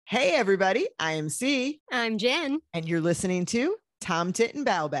Hey, everybody. I am C, I'm Jen. and you're listening to Tom Tit and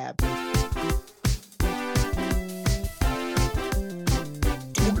Baobab.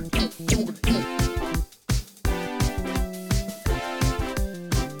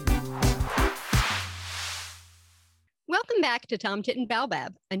 Welcome back to Tom Tit and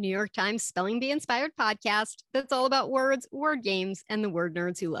Baobab, a New York Times spelling bee inspired podcast that's all about words, word games, and the word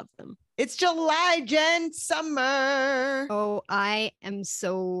nerds who love them. It's July, Jen. Summer. Oh, I am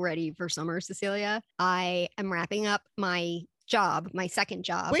so ready for summer, Cecilia. I am wrapping up my job, my second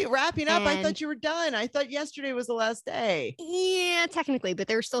job. Wait, wrapping up? I And- thought you were done. I thought yesterday was the last day. Yeah, technically, but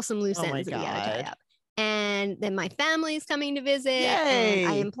there's still some loose Oh my ends that we gotta tie God. up. And then my family is coming to visit. Yay.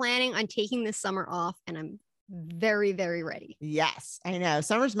 And I am planning on taking this summer off, and I'm very, very ready. Yes, I know.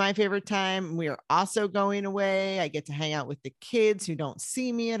 Summer's my favorite time. We are also going away. I get to hang out with the kids who don't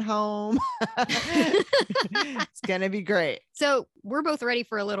see me at home. It's going to be great. So we're both ready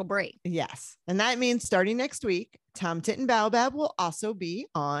for a little break. Yes. And that means starting next week, Tom Tit and Baobab will also be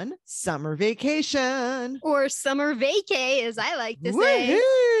on summer vacation. Or summer vacay, as I like to say.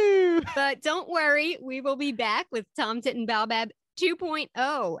 Woohoo! But don't worry, we will be back with Tom Tit and Baobab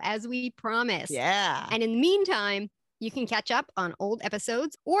 2.0 as we promised. Yeah. And in the meantime, you can catch up on old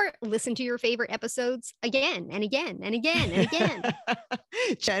episodes or listen to your favorite episodes again and again and again and again.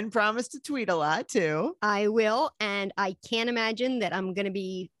 Jen promised to tweet a lot too. I will. And I can't imagine that I'm going to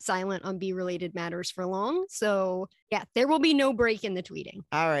be silent on bee-related matters for long. So yeah, there will be no break in the tweeting.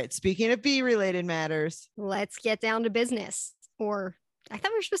 All right. Speaking of bee related matters, Let's get down to business. Or I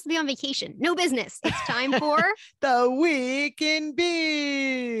thought we were supposed to be on vacation. No business. It's time for the week in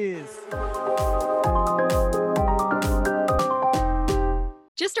bees.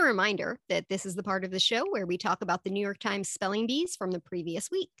 Just a reminder that this is the part of the show where we talk about the New York Times spelling bees from the previous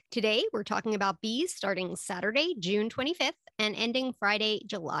week. Today, we're talking about bees starting Saturday, June 25th and ending Friday,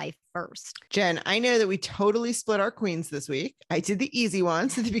 July 1st. Jen, I know that we totally split our queens this week. I did the easy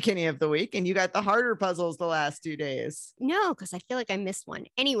ones at the beginning of the week, and you got the harder puzzles the last 2 days. No, because I feel like I missed one.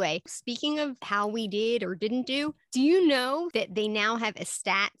 Anyway, speaking of how we did or didn't do you know that they now have a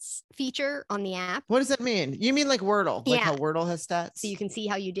stats feature on the app? What does that mean? You mean like Wordle? Like Yeah. how Wordle has stats? So you can see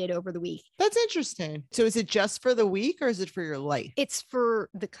how you did over the week. That's interesting. So is it just for the week or is it for your life? It's for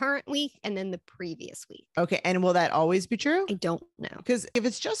the current week and then the previous week. Okay. And will that always be true? I don't know. Because if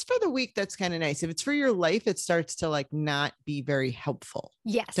it's just for the week, that's kind of nice. If it's for your life, it starts to like not be very helpful.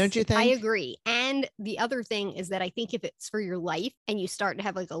 Yes. Don't you I think? agree. And the other thing is that I think if it's for your life and you start to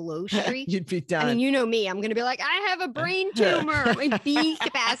have like a low streak, You'd be done. I mean, you know me, I'm going to be like, I have a brain tumor. My bee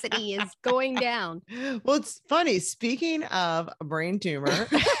capacity is going down. Well, it's funny. Speaking of a brain tumor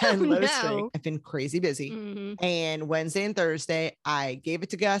and low No. streak, I've been crazy busy. Mhm. And Wednesday and Thursday, I gave it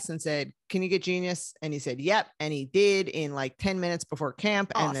to Gus and said, can you get Genius? And he said, yep. And he did in like 10 minutes before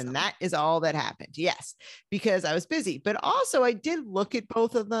camp. And then Awesome. that is all that happened. Yes, because I was busy. But also, I did look at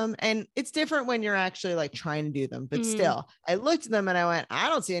both of them. And it's different when you're actually like trying to do them. But Mhm. still, I looked at them and I went, I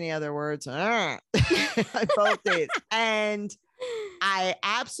don't see any other words. Both days. And I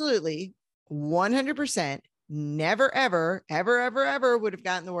absolutely 100% never, ever would have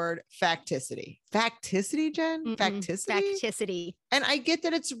gotten the word facticity. Facticity, Jen? Mm-mm. Facticity? Facticity. And I get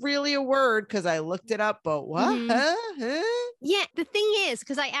that it's really a word because I looked it up, but what? Mhm. Huh? Yeah. The thing is,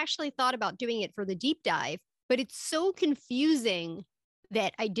 because I actually thought about doing it for the deep dive, but it's so confusing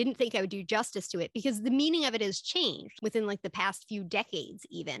that I didn't think I would do justice to it because the meaning of it has changed within like the past few decades,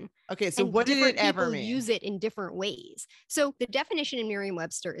 even. Okay, so And what did it different ever people mean? use it in different ways. So the definition in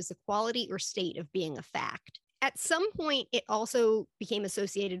Merriam-Webster is the quality or state of being a fact. At some point, it also became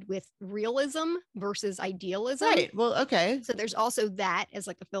associated with realism versus idealism. Right. Well, okay. So there's also that as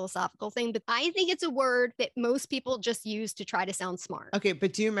like a philosophical thing, but I think it's a word that most people just use to try to sound smart. Okay,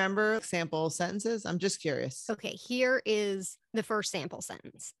 but do you remember sample sentences? I'm just curious. Okay, here is the first sample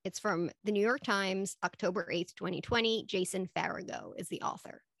sentence. It's from the New York Times, October 8th, 2020. Jason Farago is the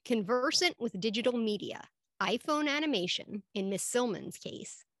author. Conversant with digital media, iPhone animation, in Miss Silman's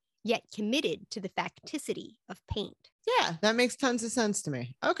case, yet committed to the facticity of paint. Yeah, that makes tons of sense to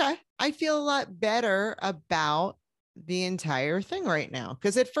me. Okay. I feel a lot better about the entire thing right now.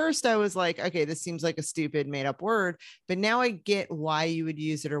 Because at first I was like, okay, this seems like a stupid made up word, but now I get why you would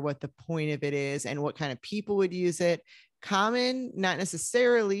use it or what the point of it is and what kind of people would use it. Common, not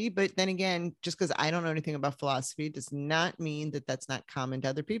necessarily, but then again, just because I don't know anything about philosophy does not mean that that's not common to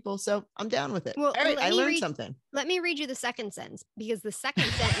other people. So I'm down with it. Well, all right, let I me learned read- something. Let me read you the second sentence because the second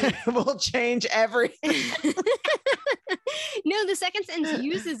sentence We'll change everything. No, the second sentence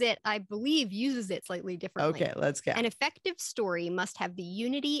uses it, I believe, uses it slightly differently. Okay, let's go. An effective story must have the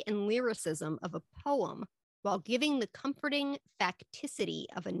unity and lyricism of a poem while giving the comforting facticity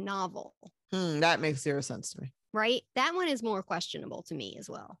of a novel. That makes zero sense to me. Right? That one is more questionable to me as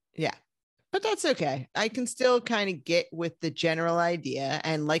well. Yeah. But that's okay. I can still kind of get with the general idea.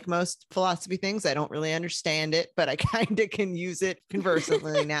 And like most philosophy things, I don't really understand it, but I kind of can use it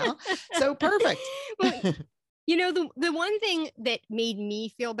conversantly now. So perfect. Well, you know, the one thing that made me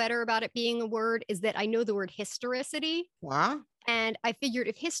feel better about it being a word is that I know the word historicity. Wow. And I figured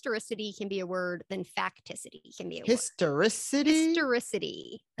if historicity can be a word, then facticity can be a Historicity? word.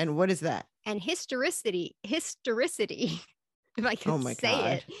 Historicity. And what is that? And historicity, if I can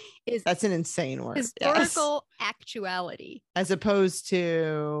say it, is that's an insane word. Historical actuality. As opposed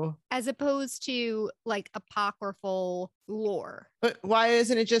to like apocryphal lore. But why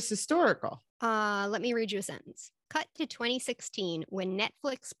isn't it just historical? Let me read you a sentence. Cut to 2016 when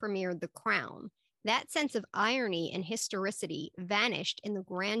Netflix premiered The Crown. That sense of irony and historicity vanished in the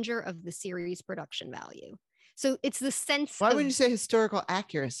grandeur of the series' production value. So it's the sense. Why wouldn't you say historical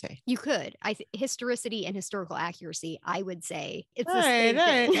accuracy? You could. Historicity and historical accuracy, I would say. It's all the same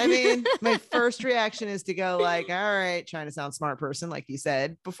right. thing. I mean, my first reaction is to go like, all right, trying to sound smart person, like you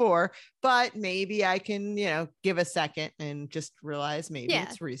said before, but maybe I can, give a second and just realize maybe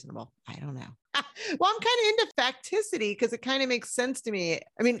it's reasonable. I don't know. Well, I'm kind of into facticity because it kind of makes sense to me.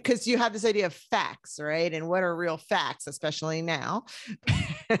 I mean, because you have this idea of facts, right? And what are real facts, especially now?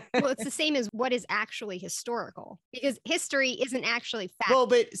 Well, it's the same as what is actually historical, because history isn't actually fact. Well,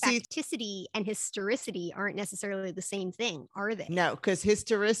 but facticity and historicity aren't necessarily the same thing, are they? No, because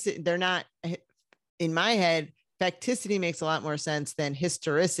historicity, they're not. In my head, facticity makes a lot more sense than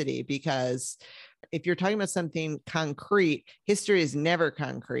historicity, because if you're talking about something concrete, history is never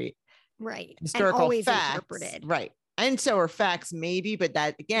concrete. Right. Historical and always facts, interpreted. Right. And so are facts, maybe, but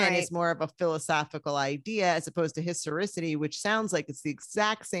that again is more of a philosophical idea as opposed to historicity, which sounds like it's the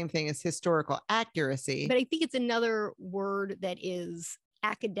exact same thing as historical accuracy. But I think it's another word that is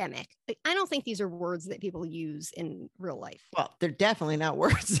academic. I don't think these are words that people use in real life. Well, they're definitely not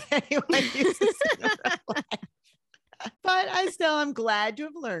words anyone uses in real life. But I'm glad to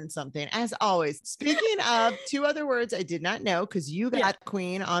have learned something, as always. Speaking of two other words I did not know, because you got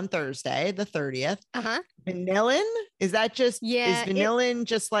Queen on Thursday, the 30th. Vanillin? Is that just, is vanillin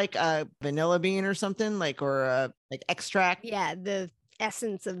just like a vanilla bean or something, or a extract? Yeah, the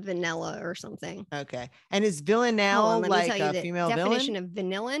essence of vanilla or something. Okay. And is villanelle like a female villain? The definition of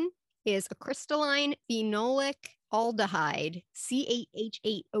vanillin is a crystalline phenolic aldehyde,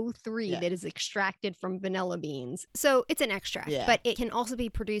 CH8O3, that is extracted from vanilla beans. So it's an extract, but it can also be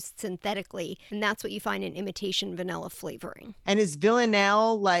produced synthetically, and that's what you find in imitation vanilla flavoring. And is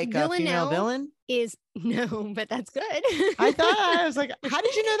villanelle like a female villain? No, but that's good. I was like, how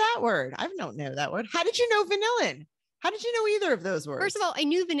did you know that word? I don't know that word. How did you know vanillin? How did you know either of those words? First of all, I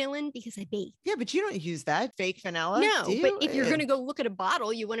knew vanillin because I baked. Yeah, but you don't use that fake vanilla. No, but if you're going to go look at a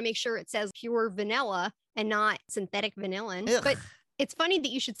bottle, you want to make sure it says pure vanilla and not synthetic vanillin. Ugh. But it's funny that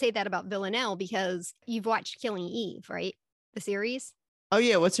you should say that about Villanelle, because you've watched Killing Eve, right? The series. Oh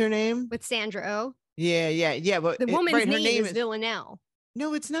yeah, what's her name? With Sandra Oh. Yeah. But the woman's name is Villanelle.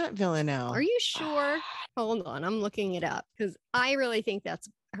 No, it's not Villanelle. Are you sure? Hold on, I'm looking it up because I really think that's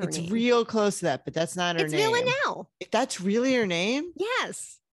her name. It's real close to that, but that's not her name. It's Villanelle. That's really her name?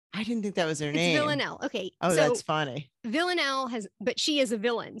 Yes. I didn't think that was her name. It's Villanelle. Okay. Oh, so that's funny. Villanelle but she is a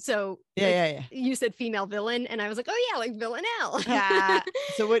villain. So yeah. You said female villain, and I was like, oh yeah, like Villanelle.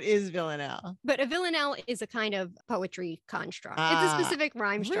 So what is Villanelle? But a Villanelle is a kind of poetry construct. It's a specific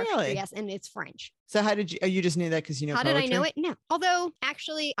rhyme structure. Really? Yes, and it's French. So how did you just knew that because you know poetry? How did I know it? No. Although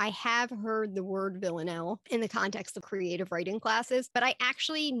actually I have heard the word Villanelle in the context of creative writing classes, but I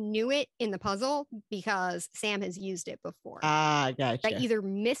actually knew it in the puzzle because Sam has used it before. Gotcha. I either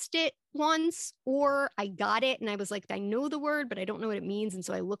missed it once or I got it and I was like, I know the word, but I don't know what it means. And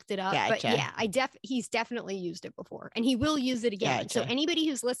so I looked it up. Gotcha. But yeah, he's definitely used it before and he will use it again. Gotcha. So anybody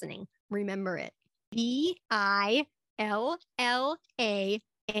who's listening, remember it. Villanelle.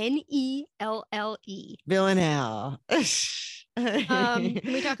 Villanelle. Can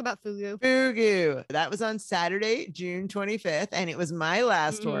we talk about fugu? Fugu. That was on Saturday, June 25th, and it was my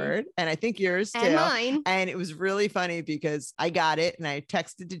last word, and I think yours too. And mine. And it was really funny because I got it and I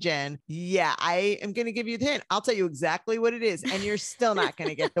texted to Jen. Yeah, I am going to give you the hint. I'll tell you exactly what it is, and you're still not going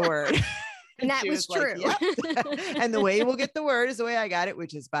to get the word. And that was true. Like, yep. And the way we'll get the word is the way I got it,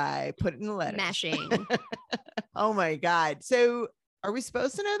 which is by putting the letters. Mashing. Oh my God. So Are we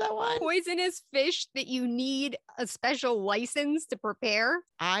supposed to know that one? Poisonous fish that you need a special license to prepare.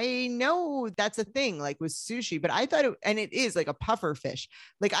 I know that's a thing, like with sushi, but I thought and it is like a puffer fish.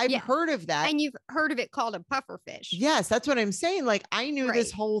 Like I've heard of that. And you've heard of it called a puffer fish. Yes, that's what I'm saying. Like I knew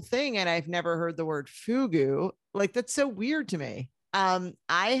this whole thing and I've never heard the word fugu. Like that's so weird to me. I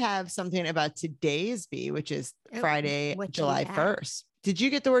have something about today's bee, which is Friday, July 1st. Did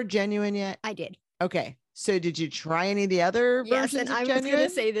you get the word genuine yet? I did. Okay. So did you try any of the other versions? Yes, and I was going to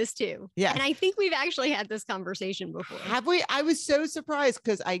say this too. Yeah. And I think we've actually had this conversation before. Have we? I was so surprised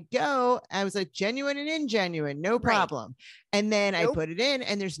because I was like genuine and ingenuine, no problem. And then I put it in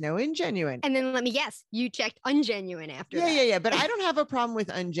and there's no ingenuine. And then let me guess, you checked ungenuine after that. Yeah. But I don't have a problem with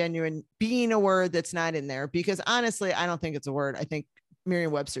ungenuine being a word that's not in there because honestly, I don't think it's a word. I think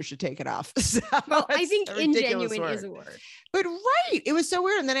Merriam-Webster should take it off. So well, I think ingenuine is a word. But it was so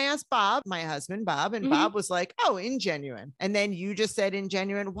weird. And then I asked Bob, my husband, Bob, and Bob was like, oh, ingenuine. And then you just said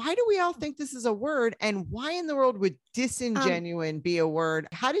ingenuine. Why do we all think this is a word? And why in the world would disingenuine be a word?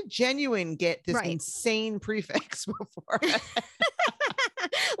 How did genuine get this insane prefix before?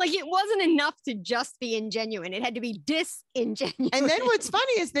 Like it wasn't enough to just be ingenuine. It had to be disingenuine. And then what's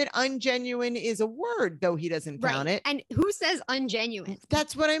funny is that ungenuine is a word, though he doesn't count it. And who says ungenuine?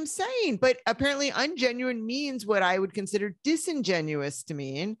 That's what I'm saying. But apparently ungenuine means what I would consider disingenuous to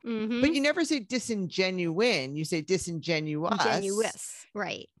mean. But you never say disingenuine. You say disingenuous. Ingenuous.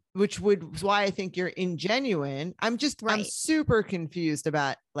 Right. Which was why I think you're ingenuine. I'm super confused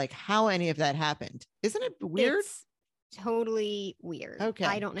about like how any of that happened. Isn't it weird? It's totally weird. Okay.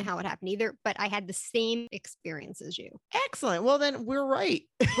 I don't know how it happened either, but I had the same experience as you. Excellent. Well, then we're right.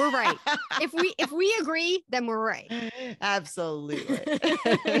 We're right. If we agree, then we're right. Absolutely.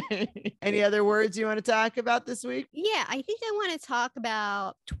 Any other words you want to talk about this week? Yeah, I think I want to talk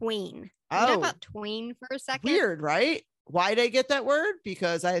about twain. Talk about twain for a second. Weird, right? Why did I get that word?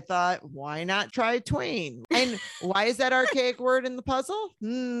 Because I thought, why not try twain? And why is that archaic word in the puzzle?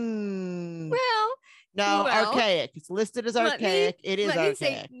 Well, archaic. It's listed as archaic. It is archaic.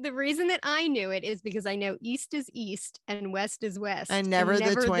 Say, the reason that I knew it is because I know east is east and west is west. And never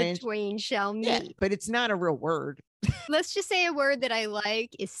the twain shall meet. Yeah, but it's not a real word. Let's just say a word that I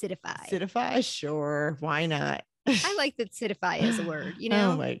like is citify. Citify? Sure. Why not? I like that citify is a word, you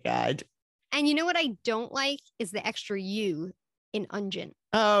know? Oh my God. And you know what I don't like is the extra U in ungent.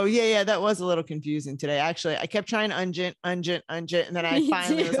 Oh, yeah. That was a little confusing today. Actually, I kept trying ungent. And then I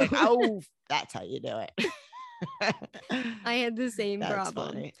finally was like, oh, that's how you do it. I had the same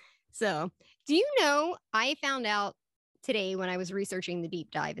problem. Funny. So do you know, I found out today when I was researching the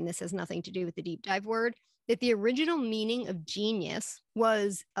deep dive, and this has nothing to do with the deep dive word, that the original meaning of genius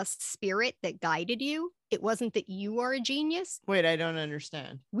was a spirit that guided you. It wasn't that you are a genius. Wait, I don't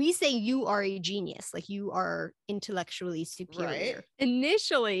understand. We say you are a genius, like you are intellectually superior. Right.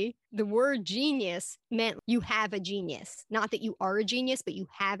 Initially, the word genius meant you have a genius. Not that you are a genius, but you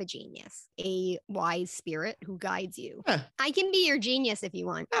have a genius, a wise spirit who guides you. Huh. I can be your genius if you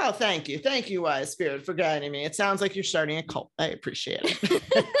want. Oh, thank you. Thank you, wise spirit, for guiding me. It sounds like you're starting a cult. I appreciate it.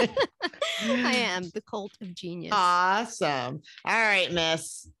 I am the cult of genius. Awesome. All right,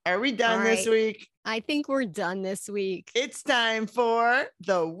 miss. Are we done this week? I think we're done this week. It's time for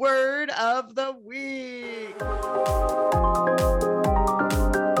the word of the week.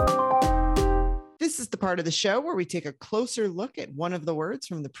 This is the part of the show where we take a closer look at one of the words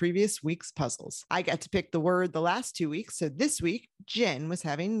from the previous week's puzzles. I got to pick the word the last 2 weeks, so this week, Jen was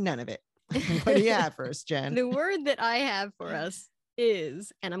having none of it. What do you have for us, Jen? The word that I have for us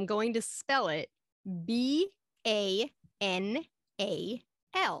is, and I'm going to spell it, B-A-N-A-L.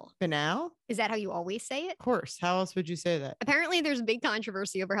 Banal? Is that how you always say it? Of course. How else would you say that? Apparently, there's a big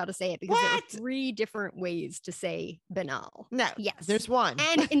controversy over how to say it because there are 3 different ways to say banal. No. Yes. There's one.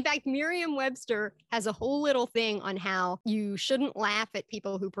 And in fact, Merriam-Webster has a whole little thing on how you shouldn't laugh at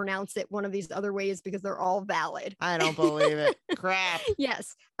people who pronounce it one of these other ways because they're all valid. I don't believe it. Crap.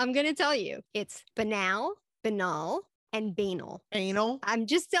 Yes. I'm going to tell you. It's banal, banal, and banal. Anal? I'm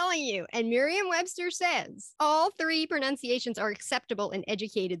just telling you. And Merriam-Webster says all 3 pronunciations are acceptable in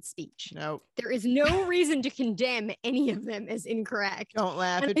educated speech. No. There is no reason to condemn any of them as incorrect. Don't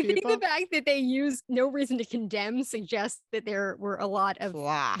laugh and at I people. think the fact that they use no reason to condemn suggests that there were a lot of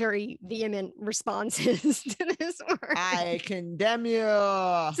very vehement responses to this word. I condemn you.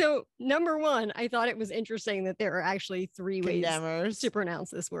 So, number 1, I thought it was interesting that there are actually 3 ways to pronounce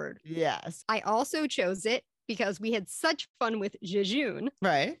this word. Yes. I also chose it because we had such fun with jejune.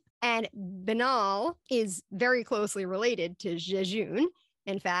 Right. And banal is very closely related to jejune.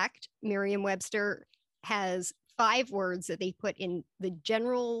 In fact, Merriam-Webster has 5 words that they put in the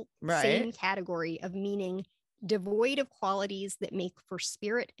general same category of meaning devoid of qualities that make for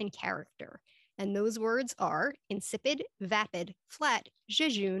spirit and character. And those words are insipid, vapid, flat,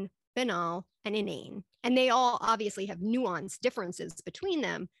 jejune, banal, and inane. And they all obviously have nuanced differences between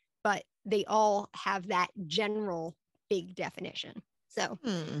them, but they all have that general big definition. So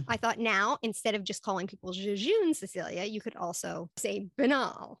I thought now, instead of just calling people jejune, Cecilia, you could also say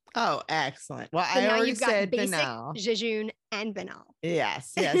banal. Oh, excellent. Well, So I now already you've got said basic, banal. jejune, and banal.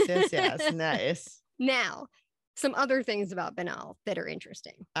 Yes. Nice. Now, some other things about banal that are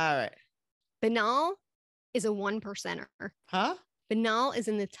interesting. All right. Banal is a 1%er. Huh? Banal is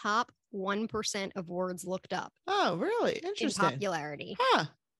in the top 1% of words looked up Oh, really? in Interesting. popularity, Huh.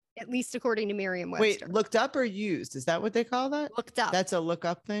 at least according to Merriam-Webster. Wait, looked up or used? Is that what they call that? Looked up. That's a look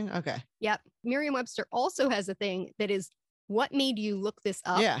up thing? Okay. Yep. Merriam-Webster also has a thing that is, what made you look this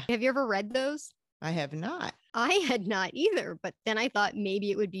up? Yeah. Have you ever read those? I have not. I had not either, but then I thought maybe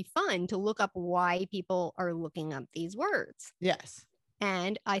it would be fun to look up why people are looking up these words. Yes.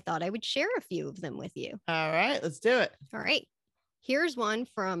 And I thought I would share a few of them with you. All right, let's do it. All right. Here's one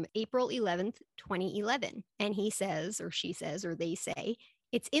from April 11th, 2011. And he says, or she says, or they say,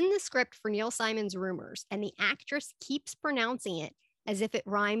 it's in the script for Neil Simon's Rumors, and the actress keeps pronouncing it as if it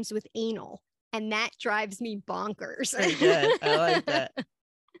rhymes with anal. And that drives me bonkers. Pretty good. I like that.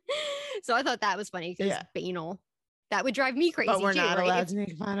 So I thought that was funny because banal. That would drive me crazy. But we're too, not right? allowed to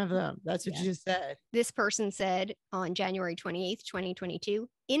make fun of them. That's what you just said. This person said on January 28th, 2022,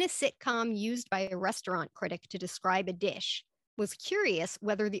 in a sitcom used by a restaurant critic to describe a dish, was curious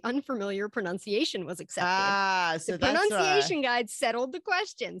whether the unfamiliar pronunciation was accepted. So the pronunciation guide settled the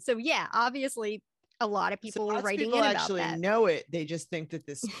question. So yeah, obviously a lot of people were writing in about actually that. know it. They just think that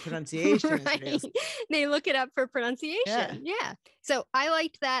this pronunciation is They look it up for pronunciation. Yeah. Yeah. So I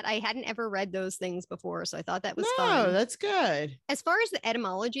liked that. I hadn't ever read those things before, so I thought that was No, fun. that's good. As far as the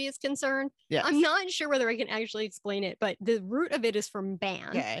etymology is concerned, Yes. I'm not sure whether I can actually explain it, but the root of it is from ban.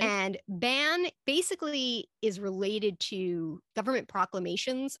 Okay. And ban basically is related to government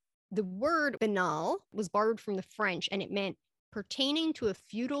proclamations. The word banal was borrowed from the French, and it meant pertaining to a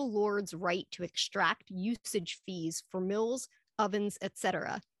feudal lord's right to extract usage fees for mills, ovens,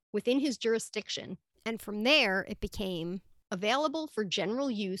 etc., within his jurisdiction. And from there, it became available for general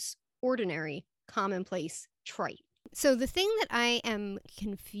use, ordinary, commonplace, trite. So the thing that I am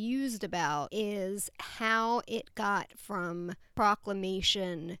confused about is how it got from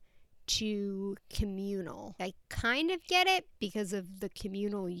proclamation to communal. I kind of get it because of the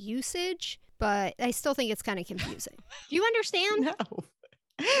communal usage, but I still think it's kind of confusing. Do you understand? No,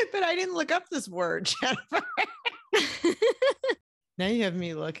 but I didn't look up this word, Jennifer. Now you have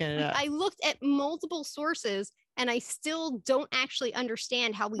me looking it up. I looked at multiple sources and I still don't actually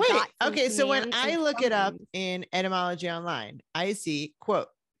understand how we got from okay, so when commands I and look it up functions. in etymology online, I see, quote,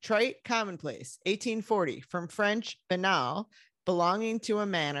 trite commonplace, 1840, from French banal, belonging to a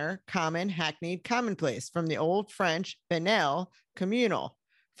manner, common, hackneyed, commonplace, from the old French banal, communal,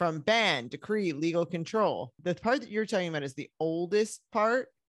 from ban, decree, legal control. The part that you're talking about is the oldest part.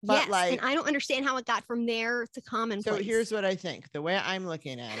 But Yes, and I don't understand how it got from there to commonplace. So here's what I think, the way I'm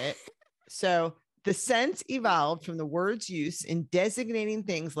looking at it. So the sense evolved from the word's use in designating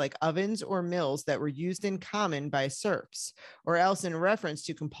things like ovens or mills that were used in common by serfs, or else in reference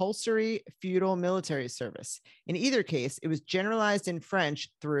to compulsory feudal military service. In either case, it was generalized in French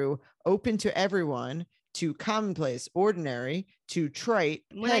through open to everyone, to commonplace, ordinary, to trite,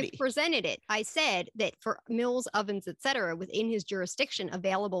 when petty. I presented it, I said that for mills, ovens, etc., within his jurisdiction,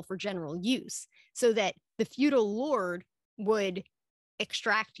 available for general use, so that the feudal lord would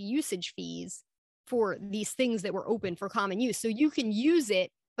extract usage fees for these things that were open for common use. So you can use it,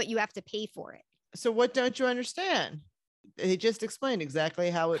 but you have to pay for it. So what don't you understand? They just explained exactly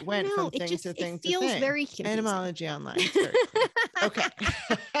how it went from thing to thing to thing. It feels very confusing. Etymology online. It's very clear.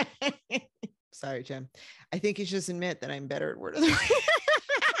 Okay. Sorry, Jen. I think you should just admit that I'm better at word of the week.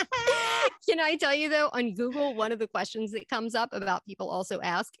 Can I tell you though, on Google, one of the questions that comes up about people also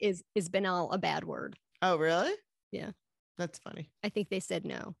ask is banal a bad word? Oh, really? Yeah. That's funny. I think they said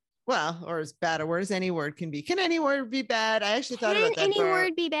no. Well, or as bad a word as any word can be. Can any word be bad? I actually thought about that. Can any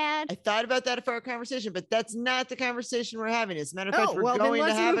word be bad? I thought about that for our conversation, but that's not the conversation we're having. As a matter of fact, we're then going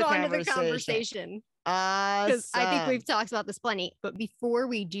let's to have move a on to the conversation. conversation. Awesome. Because I think we've talked about this plenty. But before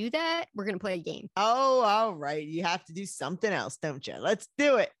we do that, we're going to play a game. Oh, all right. You have to do something else, don't you? Let's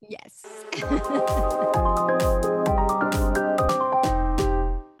do it. Yes.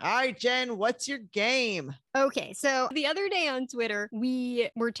 All right, Jen, what's your game? Okay, so the other day on Twitter, we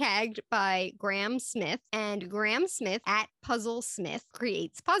were tagged by Graham Smith, and Graham Smith at Puzzle Smith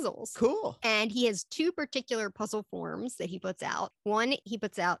creates puzzles. Cool. And he has two particular puzzle forms that he puts out. One he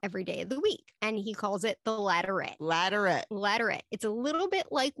puts out every day of the week, and he calls it the Ladderette. Ladderette. Ladderette. It's a little bit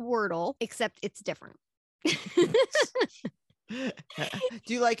like Wordle, except it's different.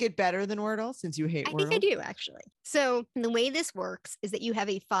 Do you like it better than Wordle since you hate Wordle? I think I do, actually. So the way this works is that you have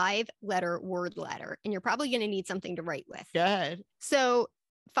a 5-letter word ladder, and you're probably going to need something to write with. Go ahead. So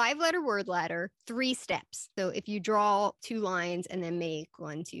 5-letter word ladder, 3 steps. So if you draw 2 lines and then make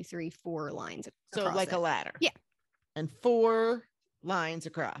 1, 2, 3, 4 lines. So like a ladder. Yeah. And 4 lines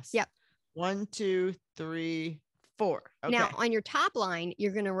across. Yep. 1, 2, 3, 4. Okay. Now on your top line,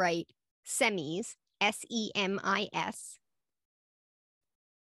 you're going to write semis, SEMIS.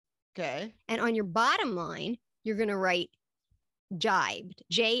 Okay. And on your bottom line, you're going to write jibed,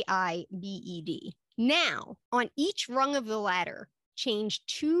 JIBED. Now, on each rung of the ladder, change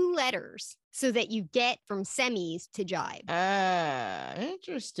 2 letters so that you get from semis to jibe. Ah,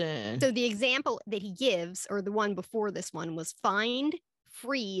 interesting. So the example that he gives, or the one before this one, was find,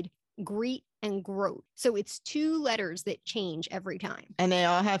 freed, greet, and groat. So it's 2 letters that change every time. And they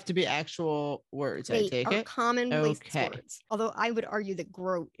all have to be actual words, I They take are it? commonplace Okay. words. Although I would argue that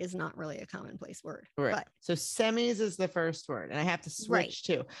groat is not really a commonplace word. Right. But So semis is the first word, and I have to switch Right.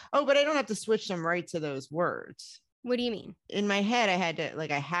 to. Oh, but I don't have to switch them right to those words. what do you mean? In my head, I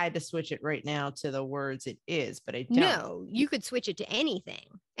had to switch it right now to the words it is, but I don't. No, you could switch it to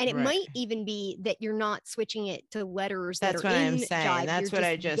anything. And it Right. might even be that you're not switching it to letters that That's are what in I'm saying. jive. That's You're what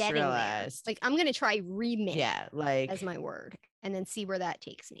I just getting there. realized. Like I'm gonna try remit Yeah, like as my word and then see where that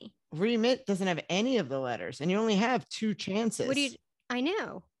takes me. remit doesn't have any of the letters, and you only have 2 chances. What do you I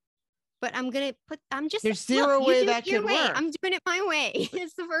know. But I'm gonna put There's zero you way do it that your could way. work. I'm doing it my way.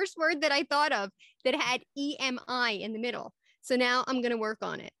 It's the first word that I thought of that had EMI in the middle. So now I'm gonna work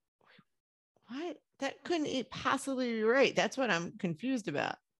on it. What? That couldn't possibly be right. That's what I'm confused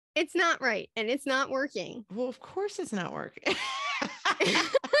about. It's not right and it's not working. Well, of course it's not working. All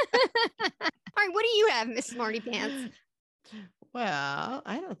right, what do you have, Miss Smarty Pants? Well,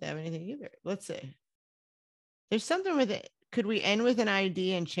 I don't have anything either. Let's see. There's something with it. Could we end with an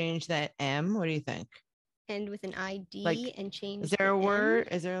ID and change that M? What do you think? End with an ID Like, and change. Is there a the word?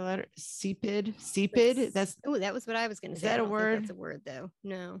 N? Is there a letter? Sepid? Sepid? That's Oh, that was what I was going to Is say. that I a don't think word? That's a word, though.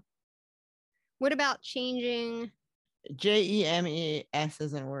 No. What about changing? JEMES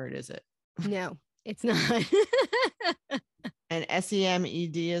isn't a word, is it? No, it's not. And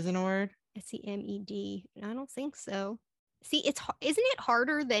SEMED isn't a word? SEMED. I don't think so. See, isn't it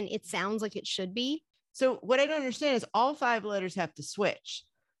harder than it sounds like it should be? So what I don't understand is all 5 letters have to switch.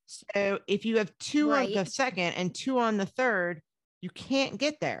 So if you have 2 on the Right. second and 2 on the third, you can't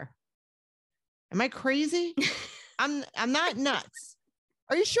get there. Am I crazy? I'm not nuts.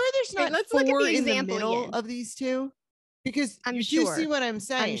 Are you sure there's Wait, not let's 4 look at the in the example middle again. of these 2? Because I'm you sure. do see what I'm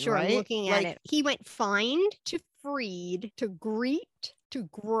saying, I'm sure right? I'm looking at Like, it. He went find to freed to greet to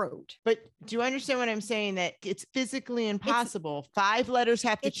groat. But do you understand what I'm saying? That it's physically impossible. 5 letters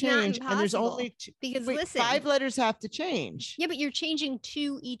have to it's not change, and there's impossible, only 2. because Wait, listen. 5 letters have to change. Yeah, but you're changing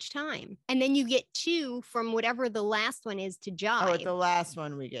 2 each time. And then you get 2 from whatever the last one is to jibe. Oh, at the last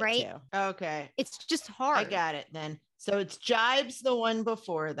one we get Right? to. Okay. It's just hard. I got it then. So it's jibes the one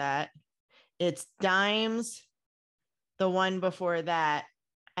before that. It's dimes the one before that.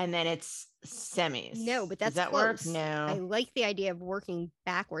 And then it's semis. No, but that's Does that close. work? I No. like the idea of working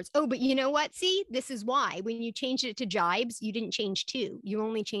backwards. Oh, but you know what? See, this is why when you changed it to jibes, you didn't change 2. You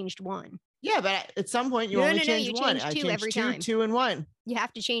only changed 1. Yeah, but at some point you No, only no, change you 1. change I 2 changed every 2, time. 2, and 1. You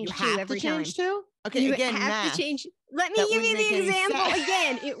have to change You 2 have every to change time. 2? Okay, You again, have math. to change. Let me That give you wouldn't the make any example sense.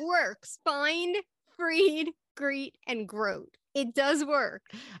 again. It works. Find, freed, greet, and groat. It does work.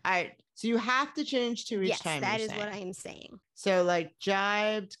 All right. So you have to change 2 each Yes, time. that you're is what I saying. am saying. So like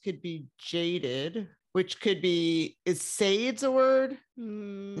jibed could be jaded, which could be, is sades a word?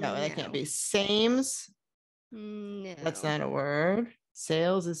 No, that can't be. Sames, No. that's not a word.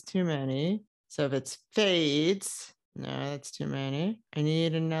 Sales is too many. So if it's fades, no, that's too many. I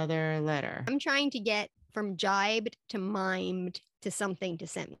need another letter. I'm trying to get from jibed to mimed to something to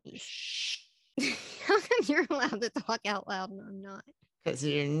semis. Shh, How come you're allowed to talk out loud and I'm not? because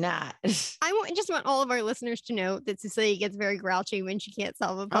you're not. Just want all of our listeners to know that Cecilia gets very grouchy when she can't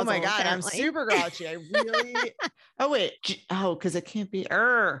solve a puzzle. Oh my God, apparently. I'm super grouchy. I really. Oh, wait. Oh, because it can't be.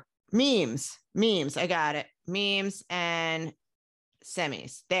 Memes. Memes. I got it. Memes and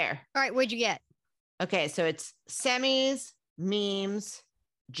semis. There. All right, what'd you get? Okay. So it's semis, memes,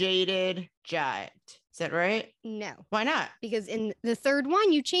 jaded, jibed. Is that right? No, Why not? because in the third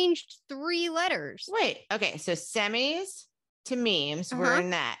one, you changed 3 letters. Wait, okay. So semis to memes were in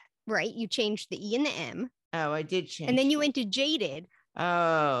that. Right. You changed the E and the M. Oh, I did change. And then you went to jaded.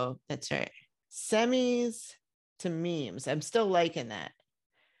 Oh, that's right. Semis to memes. I'm still liking that.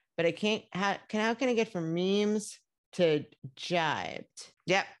 But I can't, how can I get from memes to jibed?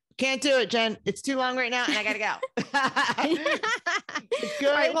 Yep. Can't do it, Jen. It's too long right now and I got to go.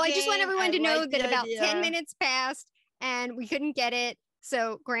 All right. Well, I just want everyone to know that about idea. 10 minutes passed and we couldn't get it.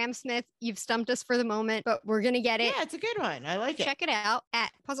 So Graham Smith, you've stumped us for the moment, but we're going to get it. Yeah, it's a good one. I like it. Check it out at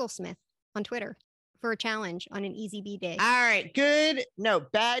Puzzlesmith on Twitter for a challenge on an Easy B day. All right. Good. No,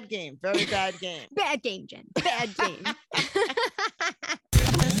 bad game. Very bad game. Bad game, Jen. Bad game.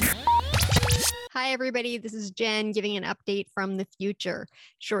 Hi, everybody. This is Jen giving an update from the future.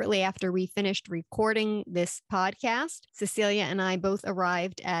 Shortly after we finished recording this podcast, Cecilia and I both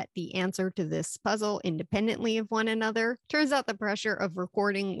arrived at the answer to this puzzle independently of one another. Turns out the pressure of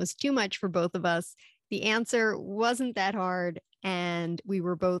recording was too much for both of us. The answer wasn't that hard, and we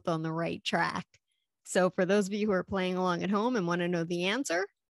were both on the right track. So for those of you who are playing along at home and want to know the answer,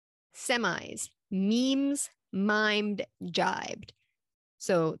 semis, memes, mimed, jibed.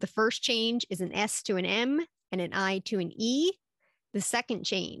 So the first change is an S to an M and an I to an E. The second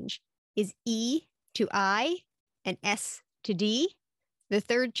change is E to I and S to D. The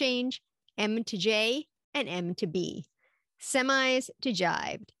third change, M to J and M to B. Semis to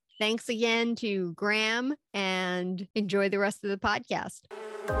jibed. Thanks again to Graham and enjoy the rest of the podcast.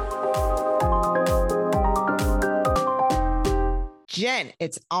 Jen,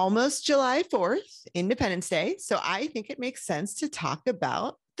 it's almost July 4th, Independence Day. So I think it makes sense to talk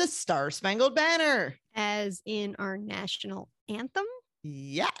about the Star Spangled Banner. As in our national anthem?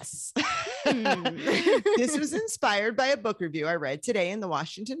 Yes. Hmm. This was inspired by a book review I read today in the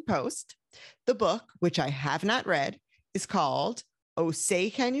Washington Post. The book, which I have not read, is called Oh, Say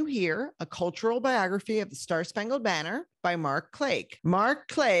Can You Hear? A Cultural Biography of the Star Spangled Banner by Mark Clegg. Mark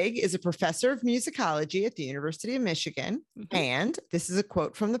Clegg is a professor of musicology at the University of Michigan. Mhm. And this is a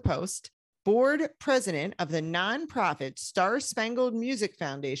quote from the Post. Board president of the nonprofit Star Spangled Music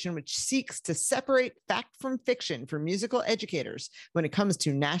Foundation, which seeks to separate fact from fiction for musical educators when it comes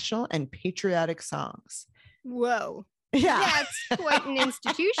to national and patriotic songs. Whoa. Yeah. That's quite an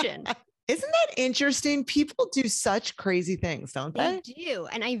institution. Isn't that interesting? People do such crazy things, don't They they? do.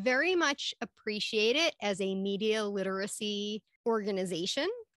 And I very much appreciate it as a media literacy organization.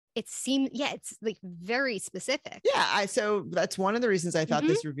 It seems, it's like very specific. Yeah, so that's one of the reasons I thought Mhm.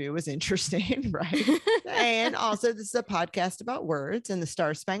 this review was interesting, right? And also, this is a podcast about words, and the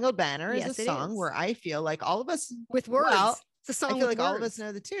Star Spangled Banner Yes, is a it song is. where I feel like all of us, With words. Well, It's a song I feel with like all of words. us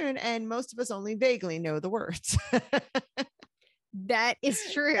know the tune, and most of us only vaguely know the words. That is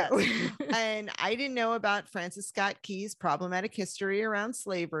true. Yes. And I didn't know about Francis Scott Key's problematic history around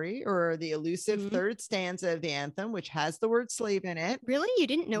slavery or the elusive Mhm. third stanza of the anthem, which has the word slave in it. Really? You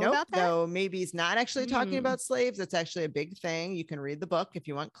didn't know Nope, about that? though maybe he's not actually talking Hmm. about slaves. That's actually a big thing. You can read the book if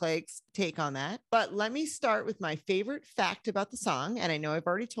you want Clegg's take on that. But let me start with my favorite fact about the song. And I know I've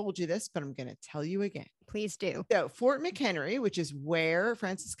already told you this, but I'm going to tell you again. Please do. So Fort McHenry, which is where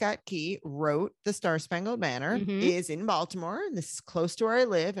Francis Scott Key wrote the Star Spangled Banner, Mhm. is in Baltimore. And this is close to where I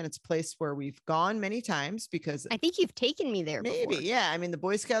live. And it's a place where we've gone many times because I think you've taken me there maybe, before. yeah. I mean, the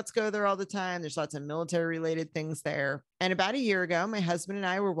Boy Scouts go there all the time. There's lots of military related things there. And about a year ago, my husband and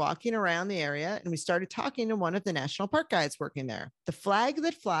I were walking around the area and we started talking to one of the national park guides working there. The flag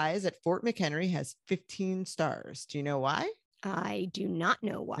that flies at Fort McHenry has 15 stars. Do you know why? I do not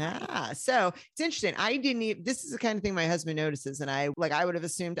know why. So it's interesting. I didn't even, this is the kind of thing my husband notices. And I would have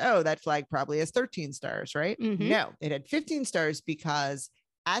assumed, oh, that flag probably has 13 stars, right? Mhm. No, it had 15 stars because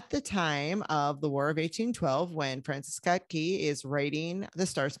at the time of the War of 1812, when Francis Scott Key is writing the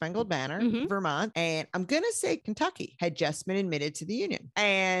Star Spangled Banner, Mhm. Vermont, and I'm going to say Kentucky had just been admitted to the Union.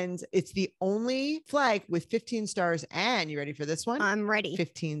 And it's the only flag with 15 stars. And you ready for this one? I'm ready.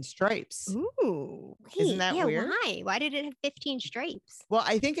 15 stripes. Ooh. Isn't wait, that yeah, weird? Why? Why did it have 15 stripes? Well,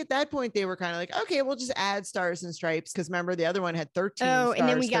 I think at that point they were kind of like, okay, we'll just add stars and stripes. Because remember, the other one had 13 Oh, stars, and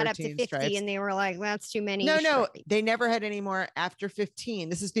then we got up to 13 50 stripes. and they were like, that's too many. No, stripes. they never had any more after 15.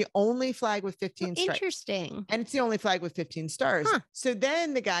 This is the only flag with 15 stripes. Interesting. And it's the only flag with 15 stars. Huh. So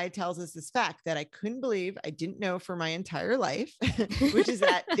then the guy tells us this fact that I couldn't believe I didn't know for my entire life, which is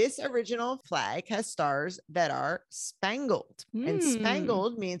that this original flag has stars that are spangled. And Hmm.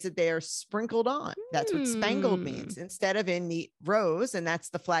 spangled means that they are sprinkled on. That's what spangled Hmm. means instead of in neat rows. And that's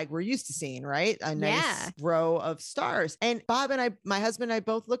the flag we're used to seeing, right? A nice Yeah. row of stars. And Bob and I, my husband and I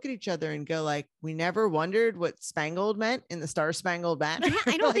both look at each other and go like, we never wondered what spangled meant in the Star Spangled Banner.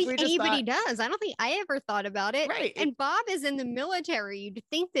 I don't Like, think we just anybody thought- does. I don't think I ever thought about it. Right. And Bob is in the military. You'd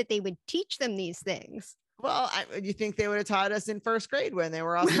think that they would teach them these things. Well, you think they would have taught us in first grade when they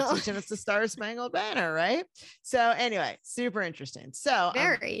were also Well- teaching us the Star Spangled Banner, right? So anyway, super interesting. So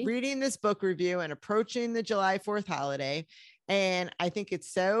Very. I'm reading this book review and approaching the July 4th holiday. And I think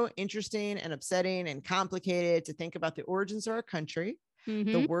it's so interesting and upsetting and complicated to think about the origins of our country, the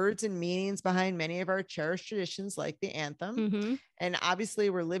Mhm. words and meanings behind many of our cherished traditions, like the anthem. Mhm. And obviously,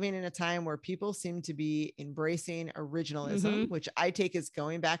 we're living in a time where people seem to be embracing originalism, which I take as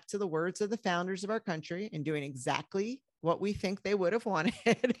going back to the words of the founders of our country and doing exactly what we think they would have wanted.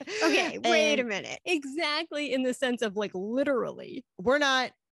 Okay, wait a And minute. Exactly in the sense of like literally. we're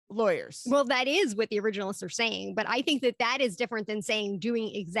not lawyers. Well, that is what the originalists are saying, but I think that that is different than saying doing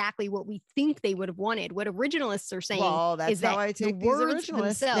exactly what we think they would have wanted. What originalists are saying Well, that's is that how I the take these words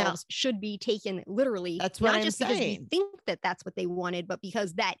originalists. Now, themselves should be taken literally. That's what not I'm just because we saying. think that that's what they wanted, but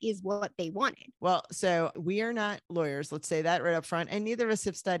because that is what they wanted. well, so we are not lawyers. Let's say that right up front. And neither of us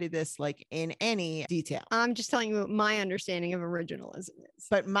have studied this like in any detail. I'm just telling you what my understanding of originalism is.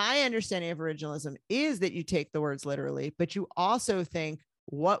 But my understanding of originalism is that you take the words literally, but you also think,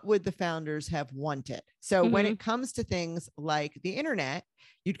 what would the founders have wanted? So when it comes to things like the internet,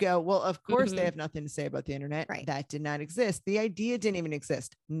 you'd go, well, of course they have nothing to say about the internet. Right. That did not exist. The idea didn't even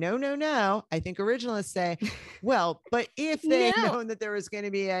exist. No, no, no. I think originalists say, well, but if they had No. known that there was going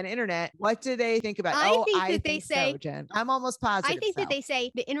to be an internet, what do they think about? I think that they think say- so, Jen. I'm almost positive. I think that so. they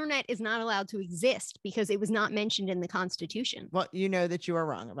say the internet is not allowed to exist because it was not mentioned in the Constitution. Well, you know that you are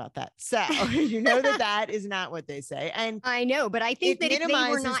wrong about that. So you know that that is not what they say. And I know, but I think It that if they were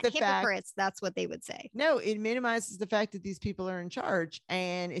minimizes not the fact- hypocrites, that's what they would say. no, it minimizes the fact that these people are in charge,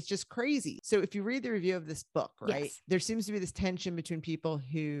 and it's just crazy. So if you read the review of this book, right, Yes. there seems to be this tension between people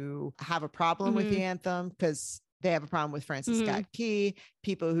who have a problem with Mm-hmm. the anthem because they have a problem with Francis Scott Key,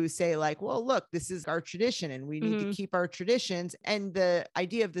 people who say like, well, look, this is our tradition and we need Mm-hmm. to keep our traditions. And the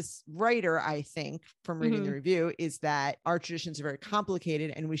idea of this writer, I think, from reading Mm-hmm. the review is that our traditions are very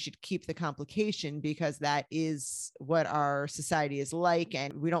complicated and we should keep the complication because that is what our society is like.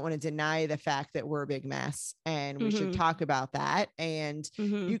 And we don't want to deny the fact that we're a big mess and we should Mhm. talk about that. And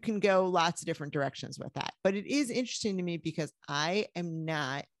Mhm. you can go lots of different directions with that. But it is interesting to me because I am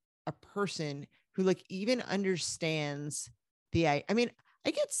not a person who like even understands I mean,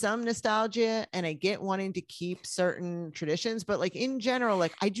 I get some nostalgia and I get wanting to keep certain traditions, but like in general,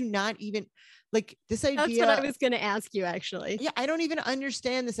 like I do not even like this idea. That's what I was going to ask you, actually. Yeah, I don't even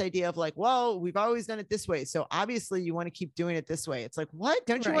understand this idea of like, well, we've always done it this way. So obviously you want to keep doing it this way. It's like, what?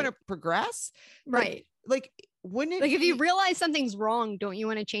 Don't you want to Right. progress? Right. Like, wouldn't it Like if you be- realize something's wrong, don't you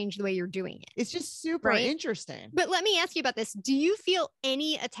want to change the way you're doing it? it's just super Right? interesting. But let me ask you about this. Do you feel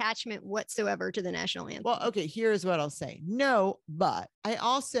any attachment whatsoever to the national anthem? Well, okay, here's what I'll say. No, but I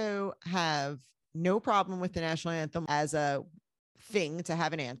also have no problem with the national anthem as a thing to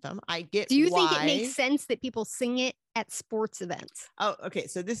have an anthem. I get Do you why. think it makes sense that people sing it at sports events? Oh, okay.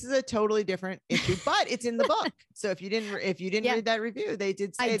 So this is a totally different issue, but it's in the book. So if you didn't Yeah. read that review, they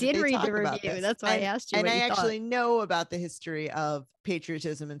did say I that did they read talk the about review. this. That's why And- I asked you. And what I you thought. actually know about the history of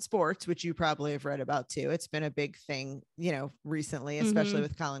patriotism in sports, which you probably have read about too. It's been a big thing, recently, especially Mhm.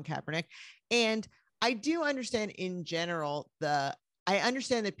 with Colin Kaepernick. And I do understand in general I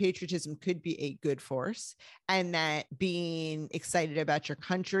understand that patriotism could be a good force and that being excited about your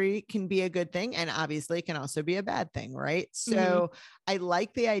country can be a good thing. And obviously it can also be a bad thing, right? So I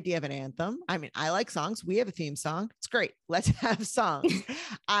like the idea of an anthem. I mean, I like songs. We have a theme song. It's great. Let's have songs.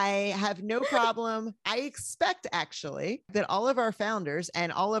 I have no problem. I expect actually that all of our founders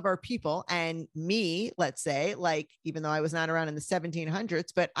and all of our people and me, let's say, like, even though I was not around in the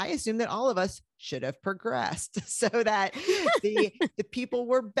 1700s, but I assume that all of us should have progressed so that the people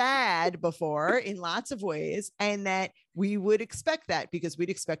were bad before in lots of ways, and that we would expect that because we'd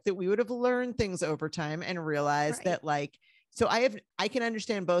expect that we would have learned things over time and realized Right. that like, so I can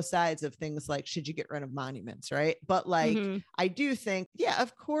understand both sides of things like, should you get rid of monuments, right? But like, Mhm. I do think, yeah,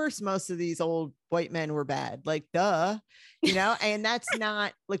 of course, most of these old white men were bad, like, duh, and that's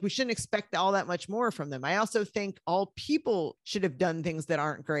not like, we shouldn't expect all that much more from them. I also think all people should have done things that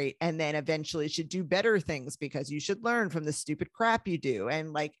aren't great and then eventually should do better things because you should learn from the stupid crap you do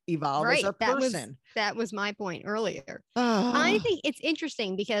and like evolve as Right. a person. That was my point earlier. I I think it's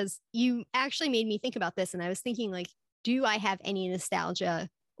interesting because you actually made me think about this. And I was thinking, like, do I have any nostalgia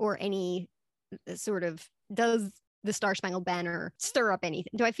or any sort of, does the Star Spangled Banner stir up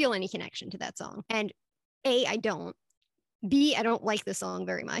anything? Do I feel any connection to that song? And A, I don't. B, I don't like the song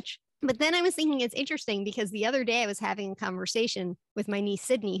very much. But then I was thinking it's interesting because the other day I was having a conversation with my niece,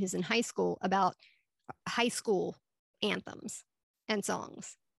 Sydney, who's in high school, about high school anthems and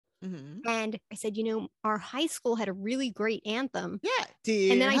songs. Mhm. And I said, our high school had a really great anthem. Yeah.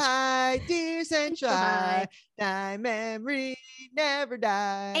 Dear And then High, dear Central High. High, thy memory never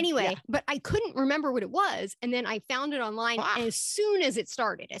die. Anyway, Yeah. but I couldn't remember what it was. And then I found it online. Wow. And as soon as it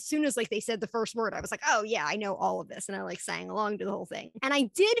started, as soon as like they said the first word, I was like, oh yeah, I know all of this. And I like sang along to the whole thing. And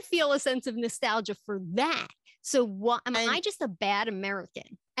I did feel a sense of nostalgia for that. So what am I just a bad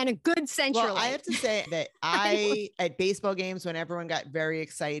American and a good Centralite? Well, I have to say that at baseball games, when everyone got very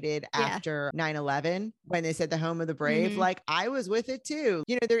excited after 9/11, when they said the home of the brave, like I was with it too.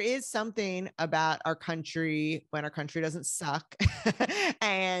 There is something about our country when our country doesn't suck.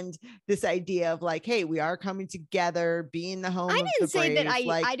 And this idea of like, hey, we are coming together, being the home of the brave.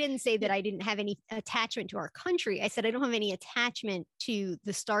 I didn't say that I didn't have any attachment to our country. I said I don't have any attachment to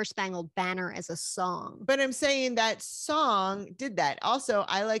the Star Spangled Banner as a song. But I'm saying that song did that. Also,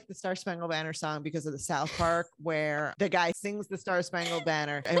 I like the Star Spangled Banner song because of the South Park where the guy sings the Star Spangled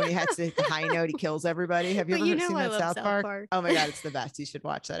Banner and when he has to hit the high note, he kills everybody. Have you ever seen that South Park? Oh my God, it's the best. You should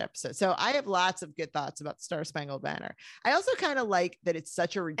watch that episode. So I have lots of good thoughts about the Star Spangled Banner. I also kind of like that it's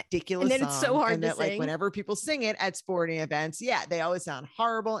such a ridiculous and then song. It's so hard and to that sing. Like whenever people sing it at sporting events, yeah, they always sound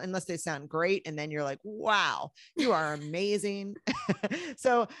horrible unless they sound great. And then you're like, wow, you are amazing.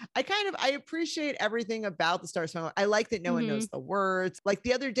 So I appreciate everything about the Star Spangled. I like that no one knows the words. Like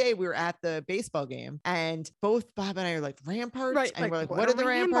the other day we were at the baseball game and both Bob and I are like ramparts. Right, and like, we're like, what are the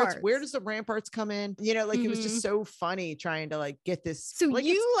ramparts? Where does the ramparts come in? It was just so funny trying to like get this. So like,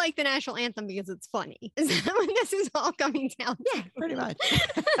 you like the national anthem because it's funny. Is that what this is all coming down to? Yeah, pretty much.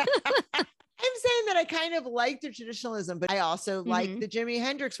 I'm saying that I kind of like the traditionalism, but I also like the Jimi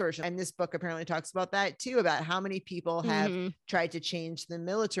Hendrix version. And this book apparently talks about that too, about how many people have tried to change the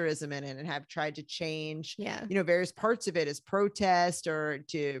militarism in it and have tried to change, various parts of it as protest or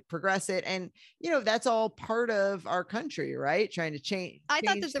to progress it. And, that's all part of our country, right? Trying to change. I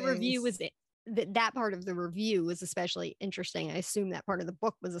thought that the review was it. That part of the review was especially interesting. I assume that part of the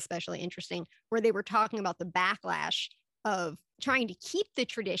book was especially interesting, where they were talking about the backlash of trying to keep the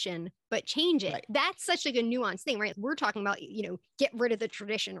tradition but change it. Right. That's such like a nuanced thing, right? We're talking about, get rid of the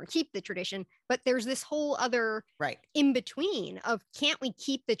tradition or keep the tradition, but there's this whole other in between of can't we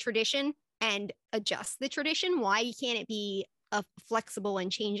keep the tradition and adjust the tradition? Why can't it be a flexible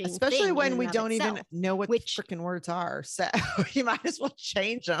and changing especially thing when we don't even know what freaking words are, so you might as well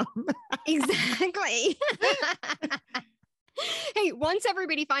change them. Exactly. Hey, once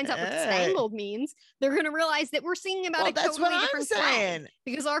everybody finds out what spangled means, they're going to realize that we're singing about a totally different flag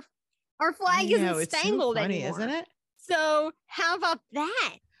because our flag isn't spangled anymore, isn't it? So how about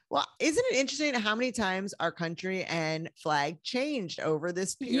that? Well, isn't it interesting how many times our country and flag changed over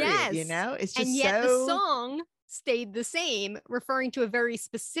this period? Yes. It's just and yet the song stayed the same, referring to a very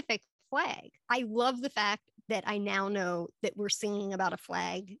specific flag. I love the fact that I now know that we're singing about a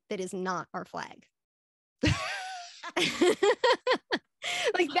flag that is not our flag.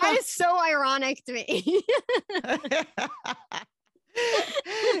 Like that is so ironic to me.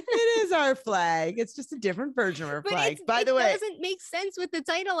 It is our flag. It's just a different version of our flag. By the way, it doesn't make sense with the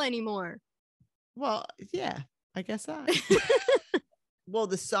title anymore. Well, yeah, I guess so. Well,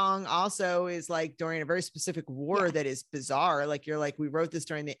 the song also is like during a very specific war that is bizarre. Like you're like, we wrote this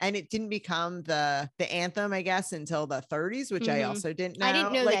and it didn't become the anthem, I guess, until the 30s, which I also didn't know. I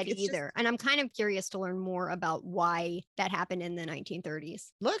didn't know that either. And I'm kind of curious to learn more about why that happened in the 1930s.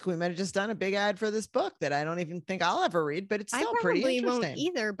 Look, we might have just done a big ad for this book that I don't even think I'll ever read, but it's still pretty interesting. I probably won't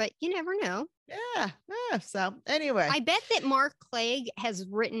either, but you never know. Yeah. So anyway, I bet that Mark Clegg has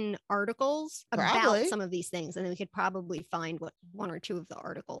written articles about some of these things, and we could probably find one or two of the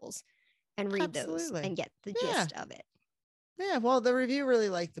articles and read those and get the gist of it. Yeah, well, the review really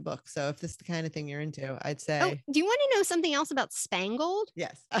liked the book. So if this is the kind of thing you're into, I'd say. Oh, do you want to know something else about spangled?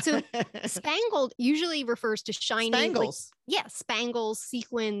 Yes. So spangled usually refers to shiny. Spangles. Spangles,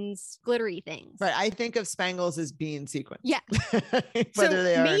 sequins, glittery things. Right. I think of spangles as being sequins. Yeah. Whether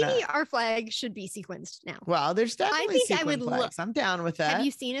they are maybe or not. Our flag should be sequenced now. Well, there's definitely sequin flags. I'm down with that. Have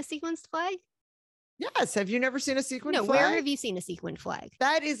you seen a sequenced flag? Yes. Have you never seen a sequin flag? No, where have you seen a sequin flag?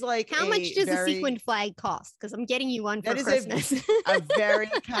 That is like how much does a sequin flag cost? Because I'm getting you one for Christmas. a very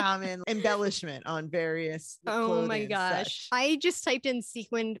common embellishment on various Oh my gosh. I just typed in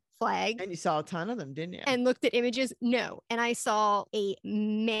sequined flag. And you saw a ton of them, didn't you? And looked at images. No. And I saw a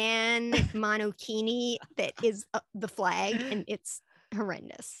man monokini that is the flag and it's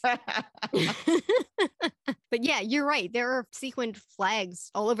horrendous. But yeah, you're right. There are sequined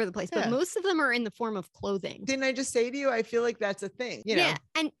flags all over the place, but Yeah. most of them are in the form of clothing. Didn't I just say to you, I feel like that's a thing, you know? Yeah.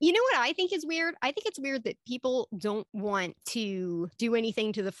 And you know what I think is weird? I think it's weird that people don't want to do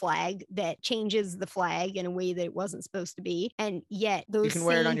anything to the flag that changes the flag in a way that it wasn't supposed to be. And yet those can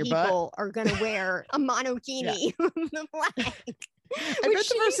wear it same on your butt. people are going to wear a monokini with the flag. I bet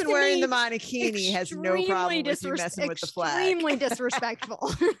the person wearing the monokini has no problem with you messing with the flag. Extremely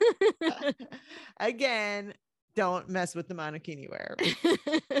disrespectful. Again, don't mess with the monokini wearer.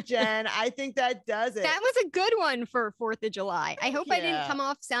 Jen, I think that does it. That was a good one for 4th of July. I hope I didn't Yeah. come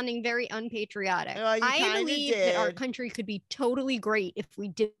off sounding very unpatriotic. Well, you I kinda believe that our did. country could be totally great if we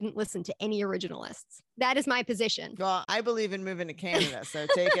didn't listen to any originalists. That is my position. Well, I believe in moving to Canada, so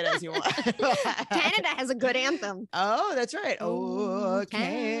take it as you want. Canada has a good anthem. Oh, that's right. Oh,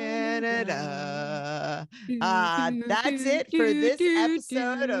 Canada. That's it for this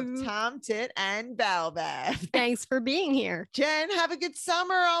episode of Tom Tit and Baobab. Thanks for being here. Jen, have a good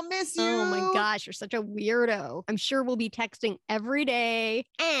summer. I'll miss you. Oh my gosh, you're such a weirdo. I'm sure we'll be texting every day,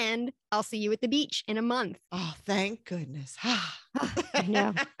 and I'll see you at the beach in a month. Oh, thank goodness. I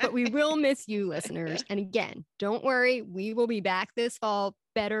know, but we will miss you, listeners. And again, don't worry, we will be back this fall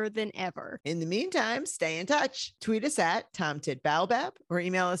better than ever. In the meantime, stay in touch. Tweet us at TomTitBaobab or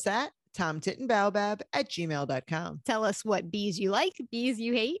email us at tomtitandbaobab@gmail.com. Tell us what bees you like, bees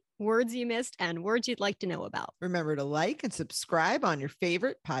you hate, words you missed, and words you'd like to know about. Remember to like and subscribe on your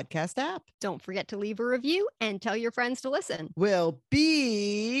favorite podcast app. Don't forget to leave a review and tell your friends to listen. We'll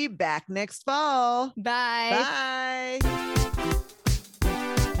be back next fall. Bye. Bye.